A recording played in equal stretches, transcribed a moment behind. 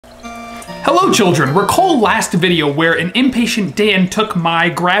Hello children, recall last video where an impatient Dan took my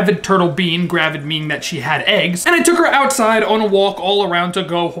gravid turtle bean, gravid meaning that she had eggs, and I took her outside on a walk all around to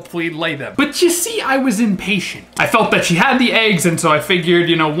go hopefully lay them. But you see, I was impatient. I felt that she had the eggs, and so I figured,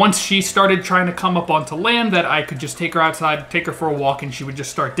 you know, once she started trying to come up onto land that I could just take her outside, take her for a walk, and she would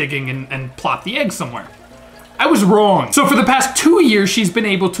just start digging and plot the eggs somewhere. I was wrong. So for the past 2 years, she's been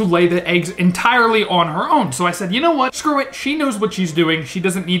able to lay the eggs entirely on her own. So I said, you know what? Screw it. She knows what she's doing. She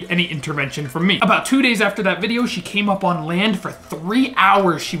doesn't need any intervention from me. About 2 days after that video, she came up on land for 3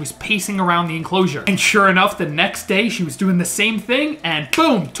 hours. She was pacing around the enclosure. And sure enough, the next day, she was doing the same thing. And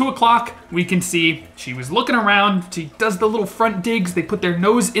boom, 2 o'clock, we can see she was looking around. She does the little front digs. They put their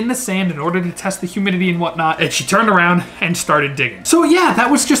nose in the sand in order to test the humidity and whatnot. And she turned around and started digging. So yeah, that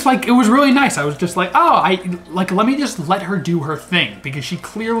was just like, it was really nice. I was just like, oh, let me just let her do her thing because she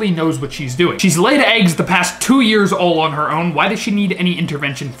clearly knows what she's doing. She's laid eggs the past 2 years all on her own. Why does she need any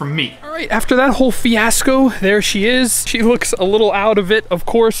intervention from me? All right, after that whole fiasco, there she is. She looks a little out of it, of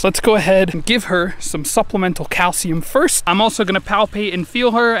course. Let's go ahead and give her some supplemental calcium first. I'm also gonna palpate and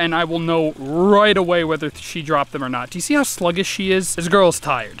feel her, and I will know right away whether she dropped them or not. Do you see how sluggish she is? This girl is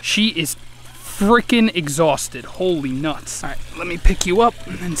tired. She is freaking exhausted. Holy nuts. All right, let me pick you up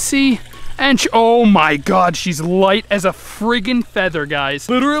and see. And oh my God, she's light as a friggin' feather, guys.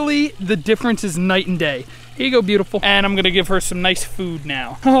 Literally, the difference is night and day. Here you go, beautiful. And I'm gonna give her some nice food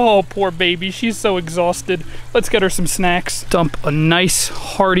now. Oh, poor baby, she's so exhausted. Let's get her some snacks. Dump a nice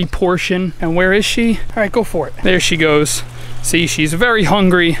hearty portion. And where is she? All right, go for it. There she goes. See, she's very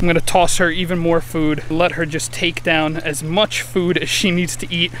hungry. I'm gonna toss her even more food. Let her just take down as much food as she needs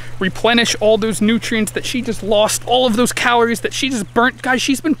to eat. Replenish all those nutrients that she just lost. All of those calories that she just burnt. Guys,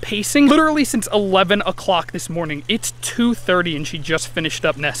 she's been pacing literally since 11 o'clock this morning. It's 2:30 and she just finished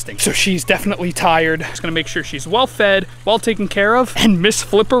up nesting. So she's definitely tired. Just gonna make sure she's well fed, well taken care of. And Miss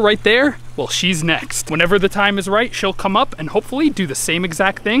Flipper right there, well, she's next. Whenever the time is right, she'll come up and hopefully do the same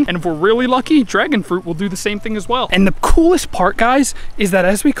exact thing. And if we're really lucky, Dragon Fruit will do the same thing as well. And the coolest part, guys, is that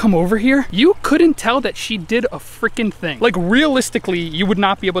as we come over here, you couldn't tell that she did a freaking thing. Like, realistically, you would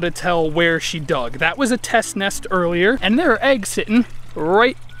not be able to tell where she dug. That was a test nest earlier, and there are eggs sitting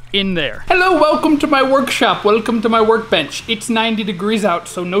right in there. Hello, welcome to my workshop. Welcome to my workbench. It's 90 degrees out,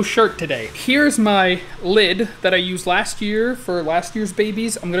 so no shirt today. Here's my lid that I used last year for last year's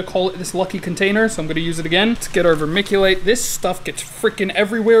babies. I'm gonna call it this lucky container, so I'm gonna use it again. Let's get our vermiculite. This stuff gets freaking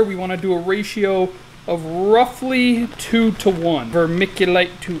everywhere. We wanna do a ratio of roughly 2 to 1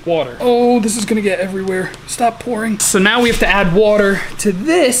 vermiculite to water. Oh, this is gonna get everywhere. Stop pouring. So now we have to add water to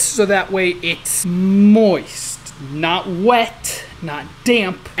this so that way it's moist, not wet, not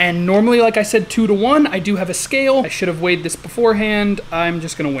damp. And normally, like I said, 2 to 1. I do have a scale. I should have weighed this beforehand. I'm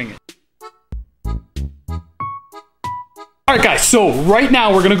just gonna wing it. All right, guys, so right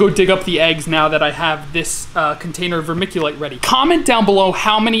now we're gonna go dig up the eggs now that I have this container of vermiculite ready. Comment down below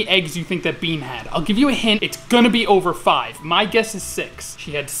how many eggs you think that Bean had. I'll give you a hint, it's gonna be over 5. My guess is 6.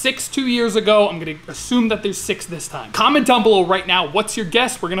 She had 6 2 years ago. I'm gonna assume that there's 6 this time. Comment down below right now, what's your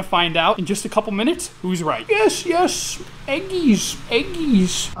guess? We're gonna find out in just a couple minutes who's right. Yes, yes, eggies,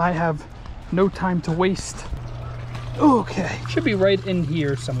 eggies. I have no time to waste. Okay, should be right in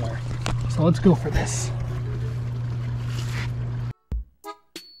here somewhere. So let's go for this.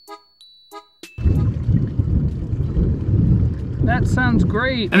 That sounds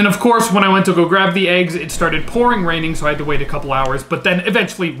great. And then of course, when I went to go grab the eggs, it started pouring raining, so I had to wait a couple hours, but then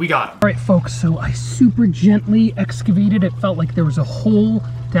eventually we got them. All right, folks, so I super gently excavated. It felt like there was a hole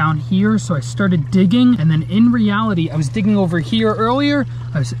down here, so I started digging, and then in reality, I was digging over here earlier.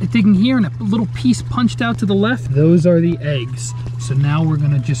 I was digging here, and a little piece punched out to the left. Those are the eggs. So now we're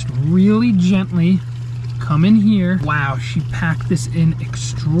gonna just really gently come in here. Wow, she packed this in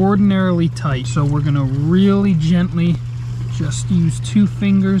extraordinarily tight. So we're gonna really gently just use 2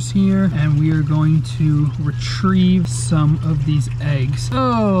 fingers here, and we are going to retrieve some of these eggs.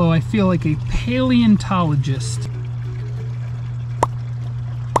 Oh, I feel like a paleontologist.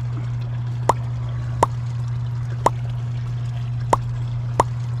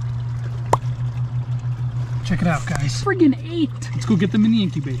 Check it out, guys. Friggin' 8. Let's go get them in the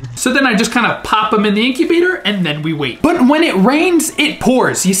incubator. So then I just kind of pop them in the incubator and then we wait. But when it rains, it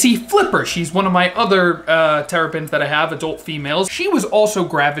pours. You see, Flipper, she's one of my other terrapins that I have, adult females. She was also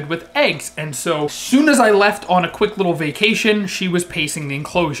gravid with eggs. And so as soon as I left on a quick little vacation, she was pacing the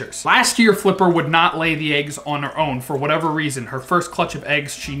enclosures. Last year, Flipper would not lay the eggs on her own for whatever reason. Her first clutch of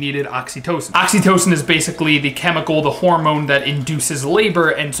eggs, she needed oxytocin. Oxytocin is basically the chemical, the hormone that induces labor.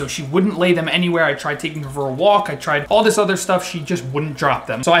 And so she wouldn't lay them anywhere. I tried taking her for a walk walk. I tried all this other stuff. She just wouldn't drop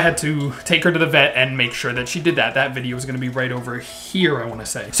them. So I had to take her to the vet and make sure that she did that. That video is gonna be right over here, I wanna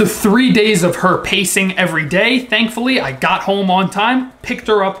say. So 3 days of her pacing every day. Thankfully, I got home on time, picked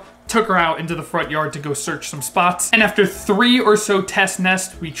her up, took her out into the front yard to go search some spots. And after 3 or so test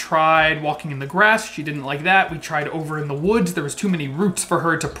nests, we tried walking in the grass. She didn't like that. We tried over in the woods. There was too many roots for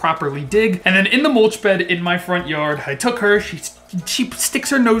her to properly dig. And then in the mulch bed in my front yard, I took her, she sticks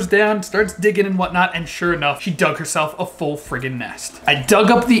her nose down, starts digging and whatnot, and sure enough, she dug herself a full friggin' nest. I dug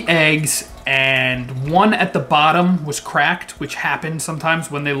up the eggs, and one at the bottom was cracked, which happens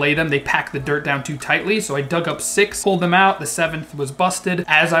sometimes when they lay them. They pack the dirt down too tightly, so I dug up 6, pulled them out. The 7th was busted.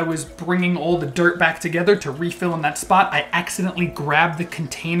 As I was bringing all the dirt back together to refill in that spot, I accidentally grabbed the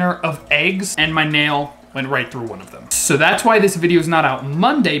container of eggs, and my nail went right through one of them. So that's why this video is not out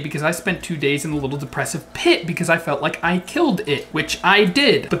Monday, because I spent 2 days in a little depressive pit because I felt like I killed it, which I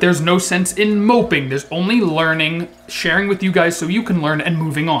did. But there's no sense in moping. There's only learning, sharing with you guys so you can learn, and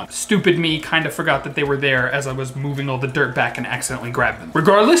moving on. Stupid me kind of forgot that they were there as I was moving all the dirt back and accidentally grabbed them.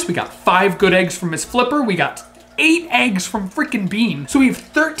 Regardless, we got 5 good eggs from Miss Flipper. We got 8 eggs from frickin' Bean. So we have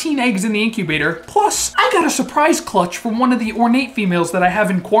 13 eggs in the incubator. Plus, I got a surprise clutch from one of the ornate females that I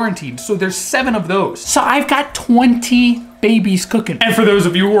have in quarantine. So there's 7 of those. So I've got 20 babies cooking. And for those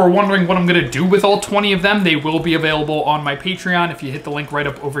of you who are wondering what I'm gonna do with all 20 of them, they will be available on my Patreon if you hit the link right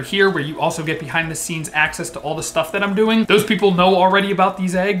up over here, where you also get behind the scenes access to all the stuff that I'm doing. Those people know already about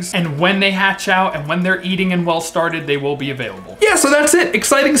these eggs, and when they hatch out and when they're eating and well started, they will be available. Yeah, so that's it.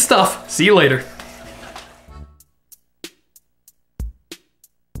 Exciting stuff. See you later.